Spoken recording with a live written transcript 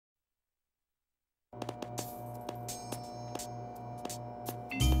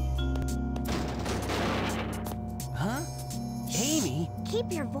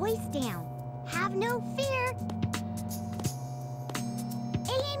Keep your voice down. Have no fear.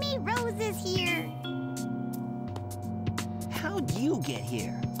 Amy Rose is here. How'd you get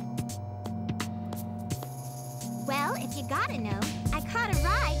here? Well, if you gotta know, I caught a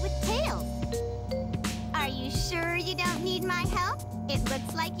ride with Tails. Are you sure you don't need my help? It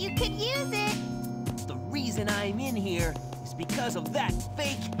looks like you could use it. The reason I'm in here is because of that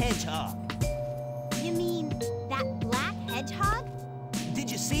fake hedgehog. You mean that black hedgehog? Did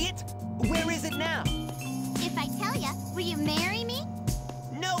you see it? Where is it now? If I tell ya, will you marry me?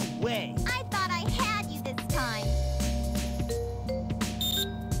 No way! I thought I had you this time.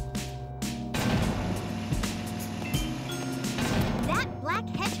 That black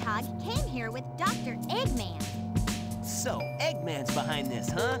hedgehog came here with Dr. Eggman. So, Eggman's behind this,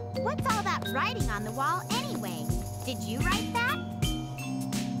 huh? What's all that writing on the wall anyway? Did you write that?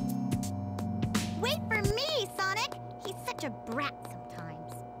 Wait for me, Sonic! He's such a brat sometimes.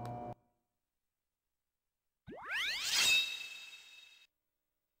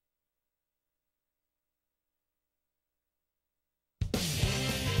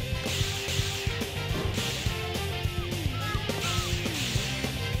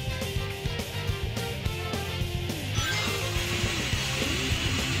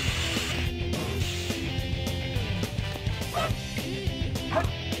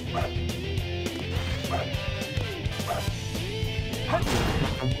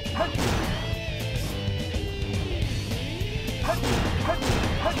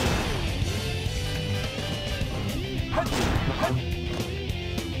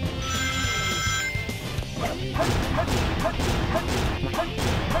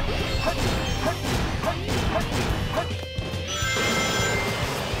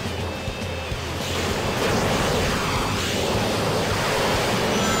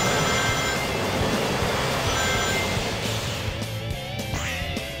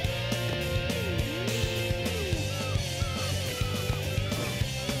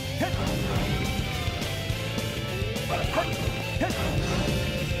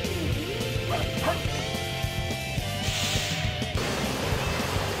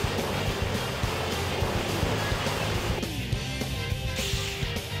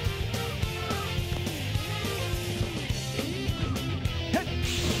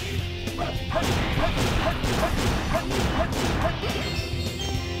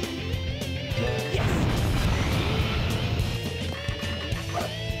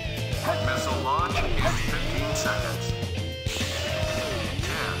 Missile launch in 15 seconds.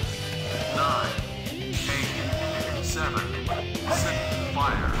 10, 9, 8, 7, 6,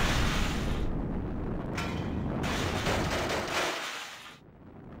 fire.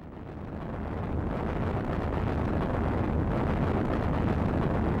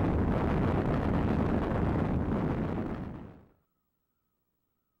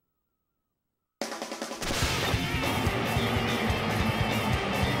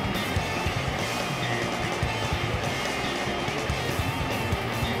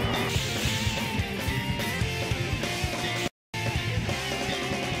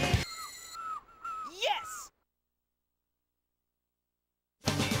 Yes!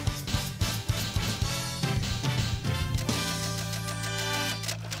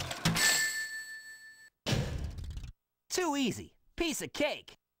 Too easy. Piece of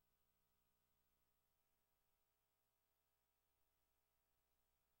cake.